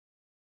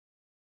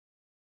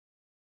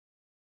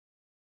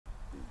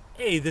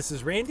Hey, this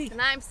is Randy.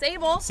 And I'm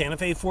Sable.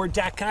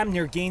 SantaFeFord.com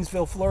near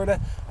Gainesville, Florida.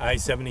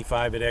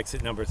 I-75 at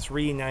exit number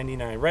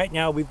 399. Right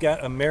now we've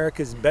got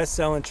America's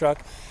best-selling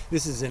truck.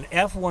 This is an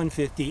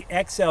F-150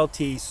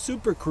 XLT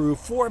Super Crew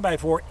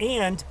 4x4,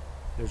 and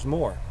there's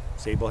more.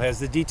 Sable has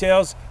the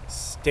details.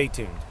 Stay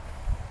tuned.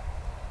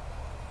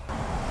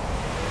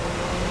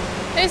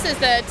 This is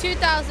the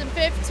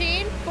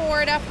 2015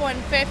 Ford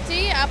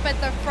F-150. Up at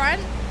the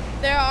front,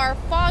 there are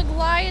fog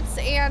lights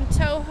and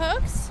tow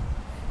hooks.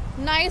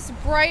 Nice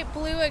bright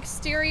blue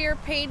exterior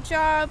paint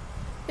job.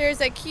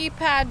 There's a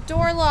keypad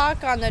door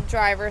lock on the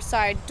driver's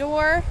side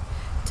door.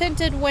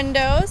 Tinted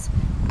windows,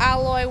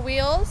 alloy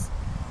wheels.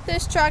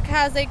 This truck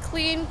has a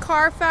clean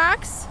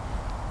Carfax.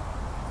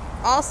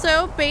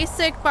 Also,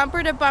 basic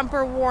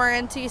bumper-to-bumper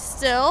warranty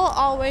still.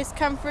 Always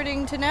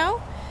comforting to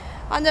know.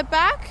 On the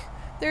back,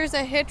 there's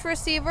a hitch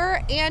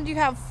receiver and you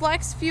have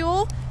flex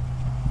fuel.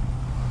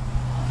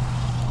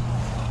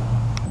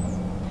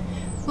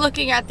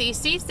 Looking at these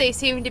seats, they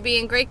seem to be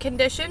in great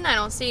condition. I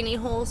don't see any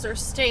holes or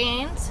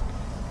stains.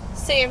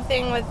 Same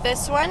thing with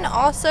this one.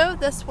 Also,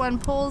 this one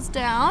pulls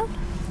down.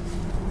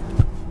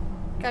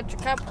 Got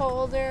your cup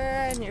holder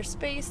and your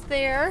space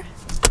there.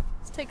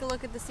 Let's take a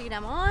look at the seat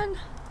I'm on.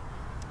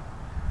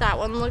 That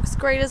one looks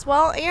great as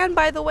well. And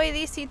by the way,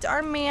 these seats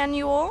are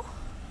manual.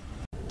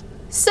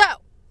 So,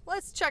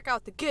 let's check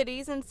out the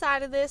goodies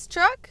inside of this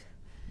truck.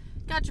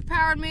 Got your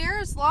power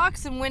mirrors,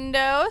 locks, and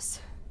windows.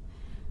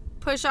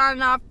 Push on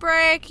and off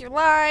brake, your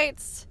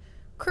lights,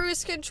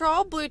 cruise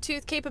control,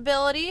 Bluetooth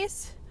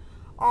capabilities,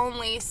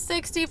 only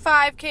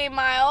 65k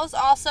miles.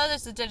 Also,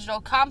 there's a digital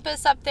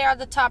compass up there at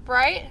the top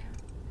right.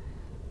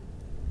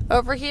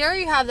 Over here,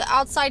 you have the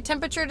outside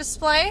temperature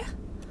display,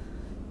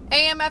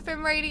 AM,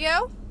 FM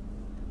radio.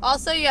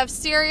 Also, you have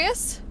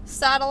Sirius,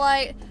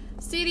 satellite,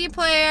 CD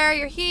player,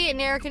 your heat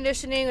and air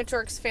conditioning, which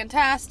works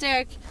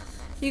fantastic.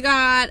 You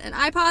got an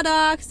iPod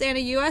aux and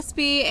a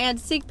USB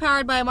and sync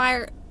powered by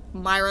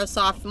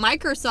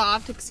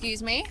Microsoft,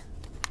 excuse me.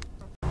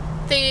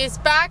 These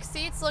back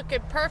seats look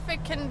in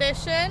perfect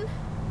condition.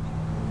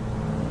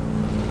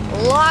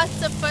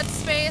 Lots of foot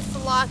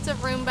space, lots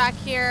of room back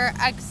here.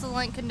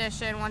 Excellent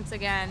condition once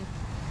again.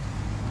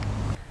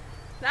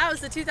 That was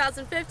the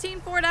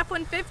 2015 Ford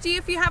F-150.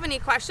 If you have any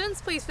questions,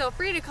 please feel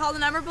free to call the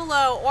number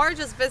below or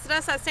just visit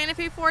us at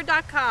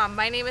SantaFeFord.com.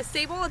 My name is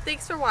Sable and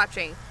thanks for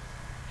watching.